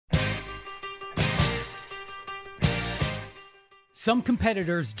Some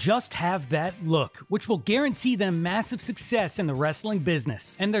competitors just have that look, which will guarantee them massive success in the wrestling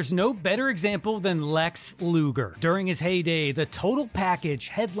business. And there's no better example than Lex Luger. During his heyday, the total package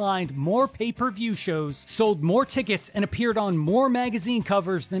headlined more pay-per-view shows, sold more tickets, and appeared on more magazine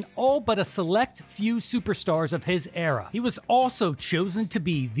covers than all but a select few superstars of his era. He was also chosen to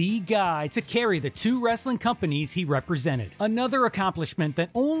be the guy to carry the two wrestling companies he represented. Another accomplishment that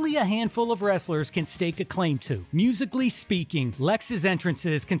only a handful of wrestlers can stake a claim to. Musically speaking, Lex's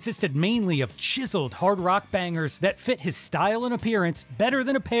entrances consisted mainly of chiseled hard rock bangers that fit his style and appearance better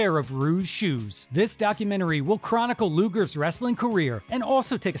than a pair of Rouge shoes. This documentary will chronicle Luger's wrestling career and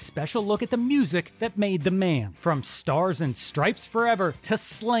also take a special look at the music that made the man. From Stars and Stripes Forever to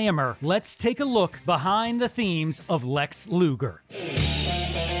Slammer, let's take a look behind the themes of Lex Luger.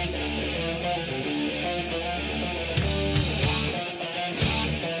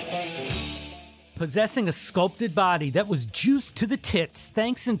 Possessing a sculpted body that was juiced to the tits,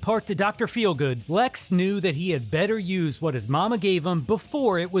 thanks in part to Dr. Feelgood, Lex knew that he had better use what his mama gave him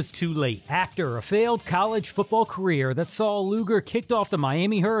before it was too late. After a failed college football career that saw Luger kicked off the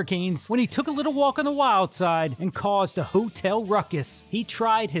Miami Hurricanes when he took a little walk on the wild side and caused a hotel ruckus, he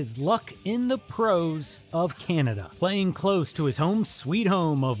tried his luck in the pros of Canada, playing close to his home sweet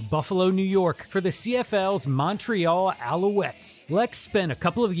home of Buffalo, New York for the CFL's Montreal Alouettes. Lex spent a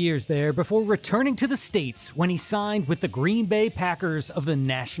couple of years there before returning to the States when he signed with the Green Bay Packers of the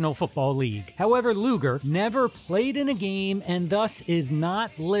National Football League. However, Luger never played in a game and thus is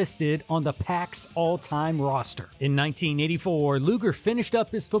not listed on the Pack's all-time roster. In 1984, Luger finished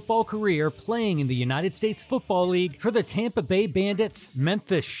up his football career playing in the United States Football League for the Tampa Bay Bandits,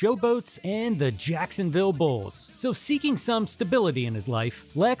 Memphis Showboats, and the Jacksonville Bulls. So seeking some stability in his life,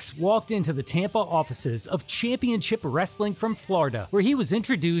 Lex walked into the Tampa offices of Championship Wrestling from Florida, where he was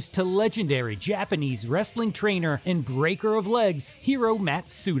introduced to legendary Japanese wrestling trainer and breaker of legs, Hiro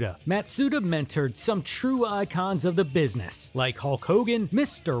Matsuda. Matsuda mentored some true icons of the business, like Hulk Hogan,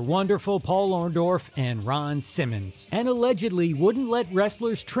 Mr. Wonderful Paul Orndorff, and Ron Simmons, and allegedly wouldn't let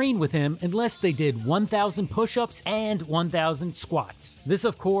wrestlers train with him unless they did 1,000 push-ups and 1,000 squats. This,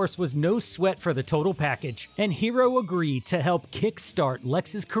 of course, was no sweat for the total package, and Hiro agreed to help kickstart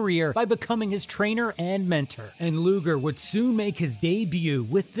Lex's career by becoming his trainer and mentor. And Luger would soon make his debut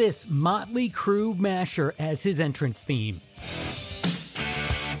with this motley crew masher as his entrance theme.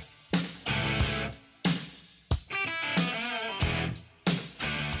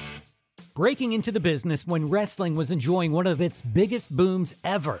 Breaking into the business when wrestling was enjoying one of its biggest booms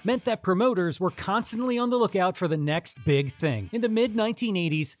ever meant that promoters were constantly on the lookout for the next big thing. In the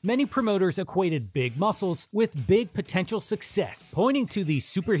mid-1980s, many promoters equated big muscles with big potential success, pointing to the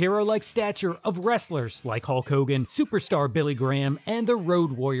superhero-like stature of wrestlers like Hulk Hogan, superstar Billy Graham, and the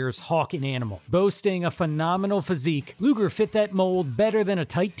Road Warriors Hawk and Animal. Boasting a phenomenal physique, Luger fit that mold better than a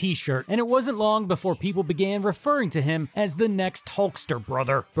tight t-shirt, and it wasn't long before people began referring to him as the next Hulkster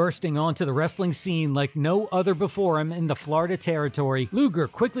brother. Bursting onto the wrestling scene like no other before him in the Florida territory, Luger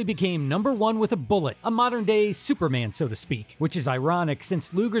quickly became #1 with a bullet, a modern-day Superman, so to speak, which is ironic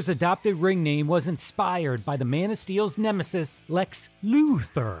since Luger's adopted ring name was inspired by the Man of Steel's nemesis, Lex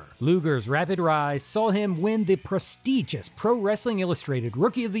Luthor. Luger's rapid rise saw him win the prestigious Pro Wrestling Illustrated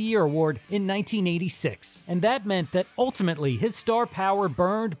Rookie of the Year award in 1986, and that meant that ultimately his star power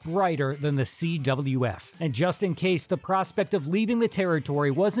burned brighter than the CWF. And just in case the prospect of leaving the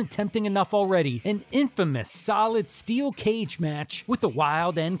territory wasn't tempting enough already, an infamous solid steel cage match with the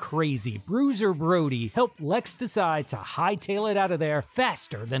wild and crazy Bruiser Brody helped Lex decide to hightail it out of there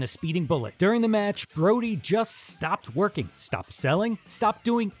faster than a speeding bullet. During the match, Brody just stopped working, stopped selling, stopped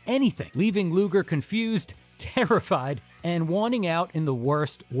doing anything, leaving Luger confused, terrified, and wanting out in the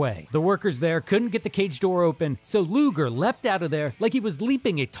worst way. The workers there couldn't get the cage door open, so Luger leapt out of there like he was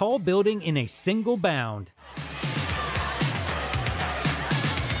leaping a tall building in a single bound.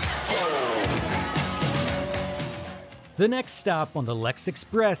 The next stop on the Lex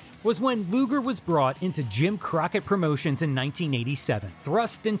Express was when Luger was brought into Jim Crockett Promotions in 1987.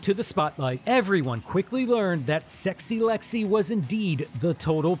 Thrust into the spotlight, everyone quickly learned that Sexy Lexi was indeed the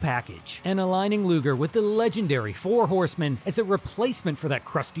total package, and aligning Luger with the legendary Four Horsemen as a replacement for that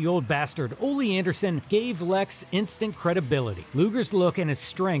crusty old bastard Ole Anderson gave Lex instant credibility. Luger's look and his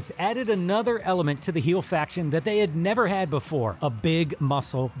strength added another element to the heel faction that they had never had before, a big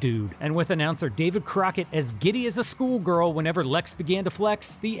muscle dude. And with announcer David Crockett as giddy as a schoolgirl girl whenever Lex began to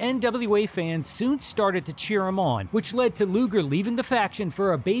flex, the NWA fans soon started to cheer him on, which led to Luger leaving the faction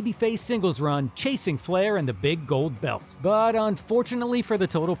for a babyface singles run, chasing Flair and the Big Gold belt. But unfortunately for the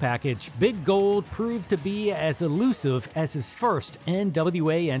total package, Big Gold proved to be as elusive as his first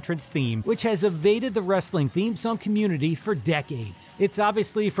NWA entrance theme, which has evaded the wrestling theme song community for decades. It's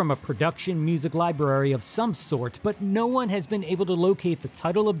obviously from a production music library of some sort, but no one has been able to locate the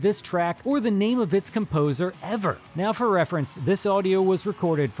title of this track or the name of its composer ever. Now for reference, this audio was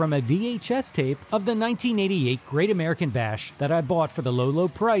recorded from a VHS tape of the 1988 Great American Bash that I bought for the low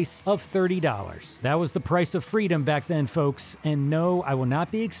price of $30. That was the price of freedom back then, folks, and no, I will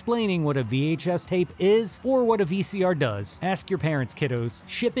not be explaining what a VHS tape is or what a VCR does. Ask your parents, kiddos.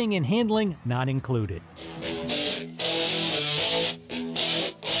 Shipping and handling not included.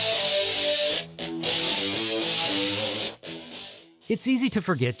 It's easy to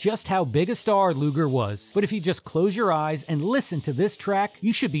forget just how big a star Luger was, but if you just close your eyes and listen to this track,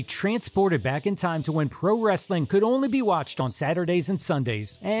 you should be transported back in time to when pro wrestling could only be watched on Saturdays and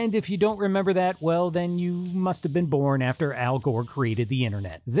Sundays. And if you don't remember that, well, then you must have been born after Al Gore created the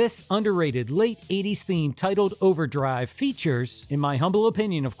internet. This underrated late 80s theme titled Overdrive features, in my humble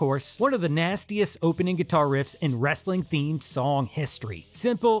opinion of course, one of the nastiest opening guitar riffs in wrestling theme song history.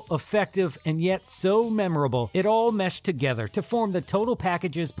 Simple, effective, and yet so memorable, it all meshed together to form the total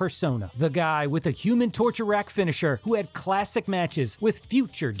package's persona. The guy with a human torture rack finisher who had classic matches with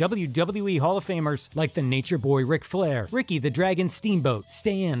future WWE Hall of Famers like the Nature Boy Ric Flair, Ricky the Dragon Steamboat,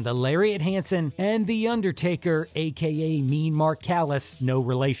 Stan the Lariat Hansen, and The Undertaker, aka Mean Mark Callis, no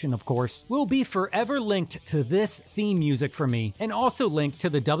relation of course, will be forever linked to this theme music for me, and also linked to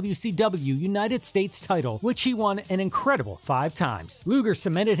the WCW United States title, which he won an incredible 5 times. Luger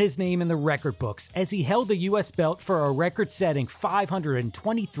cemented his name in the record books as he held the US belt for a record-setting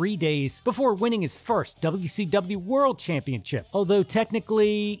 523 days before winning his first WCW World Championship, although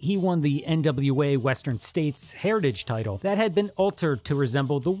technically he won the NWA Western States Heritage title that had been altered to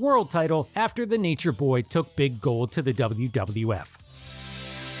resemble the world title after the Nature Boy took Big Gold to the WWF.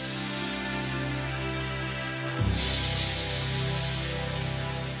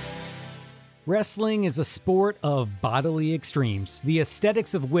 Wrestling is a sport of bodily extremes, the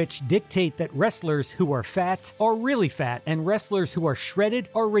aesthetics of which dictate that wrestlers who are fat are really fat and wrestlers who are shredded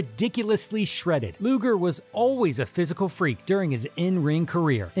are ridiculously shredded. Luger was always a physical freak during his in-ring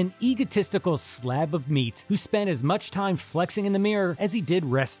career, an egotistical slab of meat who spent as much time flexing in the mirror as he did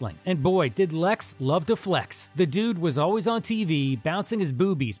wrestling. And boy, did Lex love to flex. The dude was always on TV, bouncing his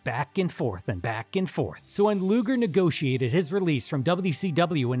boobies back and forth and back and forth. So when Luger negotiated his release from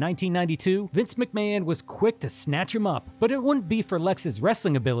WCW in 1992, Vince McMahon was quick to snatch him up, but it wouldn't be for Lex's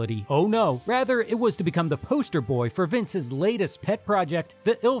wrestling ability, oh no. Rather, it was to become the poster boy for Vince's latest pet project,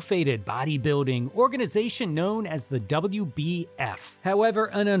 the ill-fated bodybuilding organization known as the WBF. However,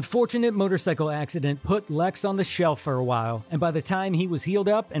 an unfortunate motorcycle accident put Lex on the shelf for a while, and by the time he was healed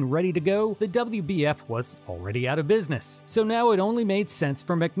up and ready to go, the WBF was already out of business. So now it only made sense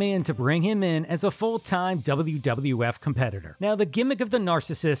for McMahon to bring him in as a full-time WWF competitor. Now, the gimmick of the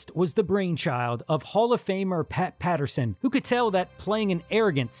narcissist was the brainchild of Hall of Famer Pat Patterson, who could tell that playing an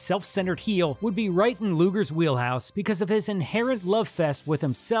arrogant, self-centered heel would be right in Luger's wheelhouse because of his inherent love fest with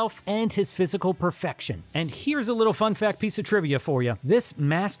himself and his physical perfection. And here's a little fun fact piece of trivia for you. This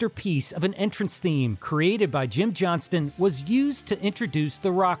masterpiece of an entrance theme, created by Jim Johnston, was used to introduce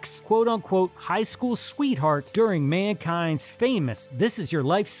The Rock's quote-unquote high school sweetheart during Mankind's famous This Is Your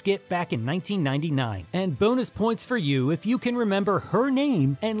Life skit back in 1999. And bonus points for you if you can remember her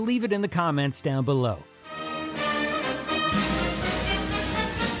name and leave it in the comments down below.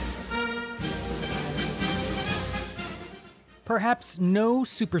 Perhaps no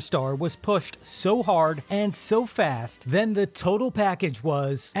superstar was pushed so hard and so fast than the total package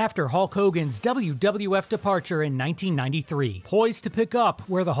was after Hulk Hogan's WWF departure in 1993. Poised to pick up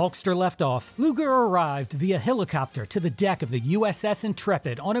where the Hulkster left off, Luger arrived via helicopter to the deck of the USS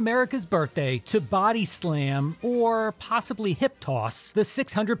Intrepid on America's birthday to body slam, or possibly hip toss, the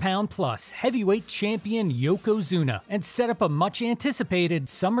 600-pound-plus heavyweight champion Yokozuna and set up a much-anticipated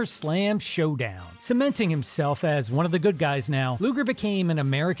SummerSlam showdown. Cementing himself as one of the good guys now, Luger became an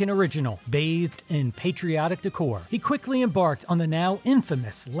American original, bathed in patriotic decor. He quickly embarked on the now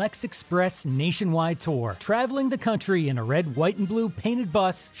infamous Lex Express nationwide tour, traveling the country in a red, white, and blue painted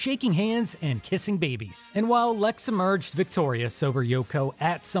bus, shaking hands and kissing babies. And while Lex emerged victorious over Yoko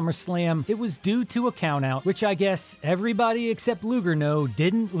at SummerSlam, it was due to a countout, which I guess everybody except Luger know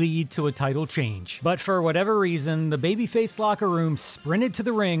didn't lead to a title change. But for whatever reason, the babyface locker room sprinted to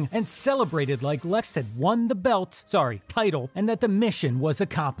the ring and celebrated like Lex had won the title title and that the mission was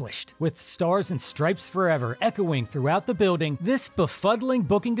accomplished. With Stars and Stripes Forever echoing throughout the building, this befuddling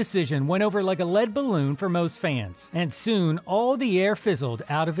booking decision went over like a lead balloon for most fans, and soon all the air fizzled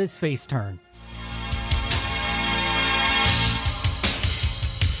out of his face turn.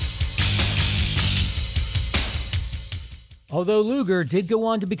 Although Luger did go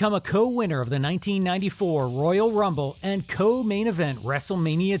on to become a co-winner of the 1994 Royal Rumble and co-main event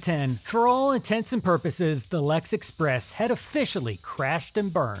WrestleMania 10, for all intents and purposes, the Lex Express had officially crashed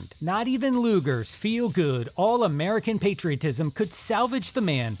and burned. Not even Luger's feel-good, all-American patriotism could salvage the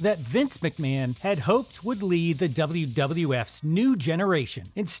man that Vince McMahon had hoped would lead the WWF's new generation.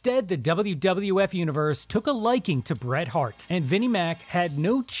 Instead, the WWF Universe took a liking to Bret Hart, and Vinnie Mac had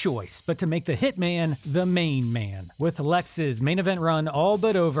no choice but to make the Hitman the main man. With Lex's main event run all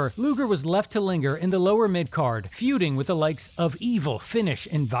but over, Luger was left to linger in the lower mid-card, feuding with the likes of evil Finnish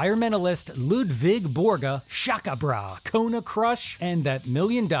environmentalist Ludwig Borga, Shaka Bra, Kona Crush, and that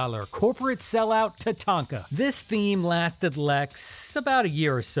million-dollar corporate sellout Tatanka. This theme lasted Lex about a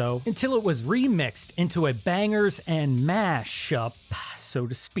year or so, until it was remixed into a bangers and mash-up, so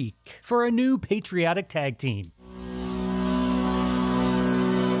to speak, for a new patriotic tag team.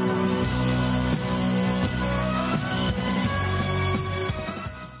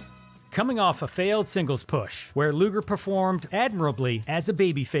 Coming off a failed singles push, where Luger performed admirably as a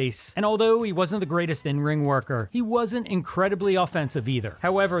babyface, and although he wasn't the greatest in-ring worker, he wasn't incredibly offensive either.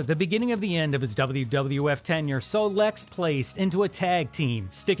 However, the beginning of the end of his WWF tenure saw Lex placed into a tag team.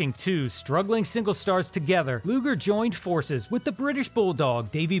 Sticking two struggling single stars together, Luger joined forces with the British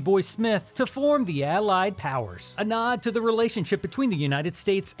Bulldog Davey Boy Smith to form the Allied Powers, a nod to the relationship between the United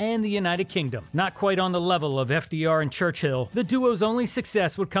States and the United Kingdom. Not quite on the level of FDR and Churchill, the duo's only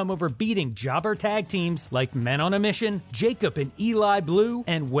success would come over beating jobber tag teams like Men on a Mission, Jacob and Eli Blue,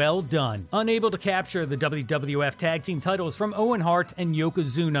 and Well Done. Unable to capture the WWF tag team titles from Owen Hart and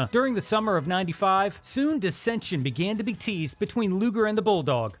Yokozuna during the summer of '95, soon dissension began to be teased between Luger and the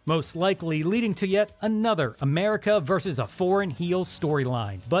Bulldog, most likely leading to yet another America versus a foreign heel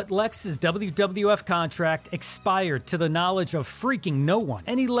storyline. But Lex's WWF contract expired to the knowledge of freaking no one,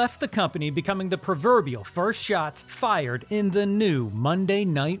 and he left the company becoming the proverbial first shot fired in the new Monday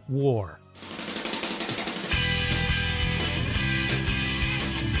Night War.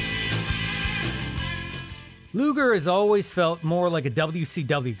 Luger has always felt more like a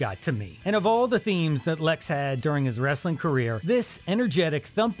WCW guy to me, and of all the themes that Lex had during his wrestling career, this energetic,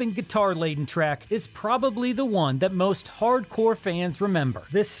 thumping, guitar-laden track is probably the one that most hardcore fans remember.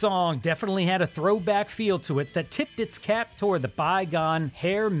 This song definitely had a throwback feel to it that tipped its cap toward the bygone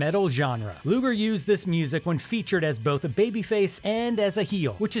hair metal genre. Luger used this music when featured as both a babyface and as a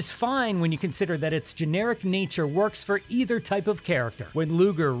heel, which is fine when you consider that its generic nature works for either type of character. When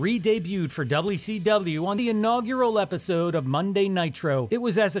Luger re-debuted for WCW on the inaugural episode of Monday Nitro, it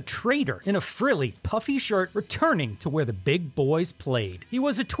was as a traitor in a frilly, puffy shirt returning to where the big boys played. He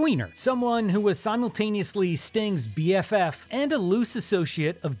was a tweener, someone who was simultaneously Sting's BFF and a loose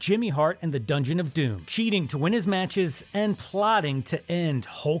associate of Jimmy Hart and the Dungeon of Doom, cheating to win his matches and plotting to end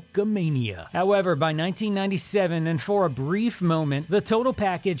Hulkamania. However, by 1997, and for a brief moment, the total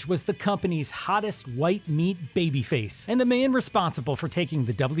package was the company's hottest white meat babyface, and the man responsible for taking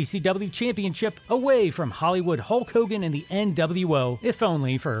the WCW Championship away from Hollywood Hulk Hogan and the NWO, if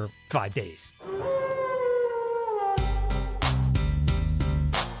only for 5 days.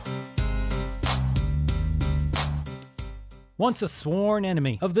 Once a sworn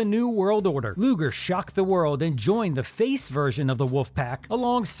enemy of the New World Order, Luger shocked the world and joined the face version of the Wolfpack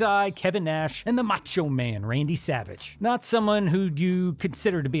alongside Kevin Nash and the Macho Man Randy Savage. Not someone who you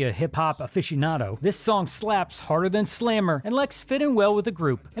consider to be a hip-hop aficionado, this song slaps harder than Slammer, and Lex fit in well with the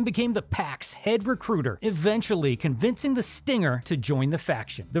group and became the Pack's head recruiter, eventually convincing the Stinger to join the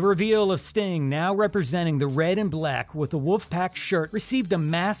faction. The reveal of Sting, now representing the red and black with a Wolfpack shirt, received a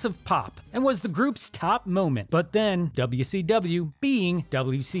massive pop and was the group's top moment. But then, WCW, being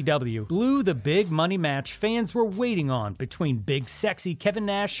WCW, blew the big money match fans were waiting on between big sexy Kevin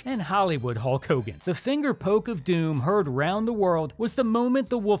Nash and Hollywood Hulk Hogan. The finger poke of doom heard round the world was the moment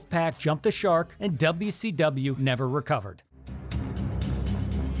the Wolfpack jumped the shark and WCW never recovered.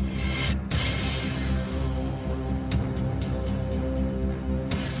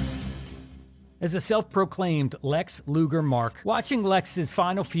 As a self-proclaimed Lex Luger mark, watching Lex's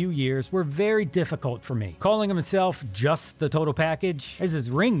final few years were very difficult for me. Calling himself just the Total Package as his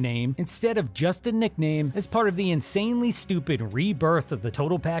ring name instead of just a nickname as part of the insanely stupid rebirth of the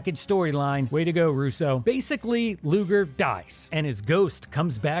Total Package storyline. Way to go, Russo. Basically, Luger dies, and his ghost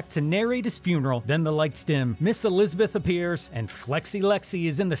comes back to narrate his funeral. Then the lights dim, Miss Elizabeth appears, and Flexi Lexi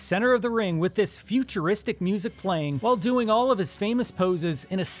is in the center of the ring with this futuristic music playing while doing all of his famous poses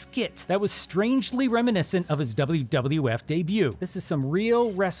in a skit that was strangely reminiscent of his WWF debut. This is some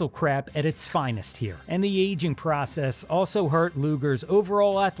real wrestle crap at its finest here. And the aging process also hurt Luger's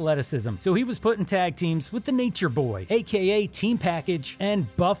overall athleticism, so he was put in tag teams with the Nature Boy, aka Team Package,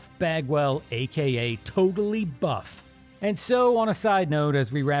 and Buff Bagwell, aka Totally Buff. And so, on a side note,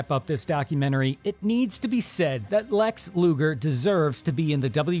 as we wrap up this documentary, it needs to be said that Lex Luger deserves to be in the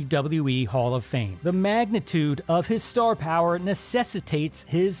WWE Hall of Fame. The magnitude of his star power necessitates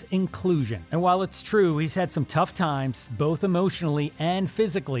his inclusion. And while it's true he's had some tough times, both emotionally and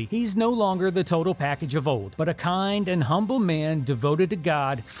physically, he's no longer the Total Package of old, but a kind and humble man devoted to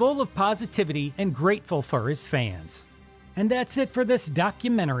God, full of positivity and grateful for his fans. And that's it for this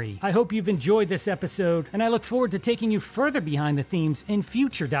documentary. I hope you've enjoyed this episode, and I look forward to taking you further behind the themes in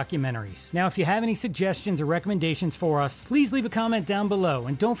future documentaries. Now, if you have any suggestions or recommendations for us, please leave a comment down below,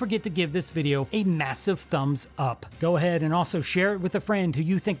 and don't forget to give this video a massive thumbs up. Go ahead and also share it with a friend who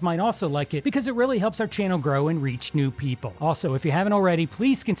you think might also like it, because it really helps our channel grow and reach new people. Also, if you haven't already,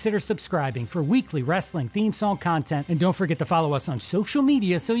 please consider subscribing for weekly wrestling theme song content, and don't forget to follow us on social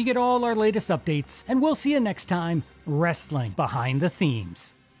media so you get all our latest updates, and we'll see you next time. Wrestling Behind the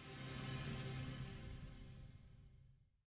Themes.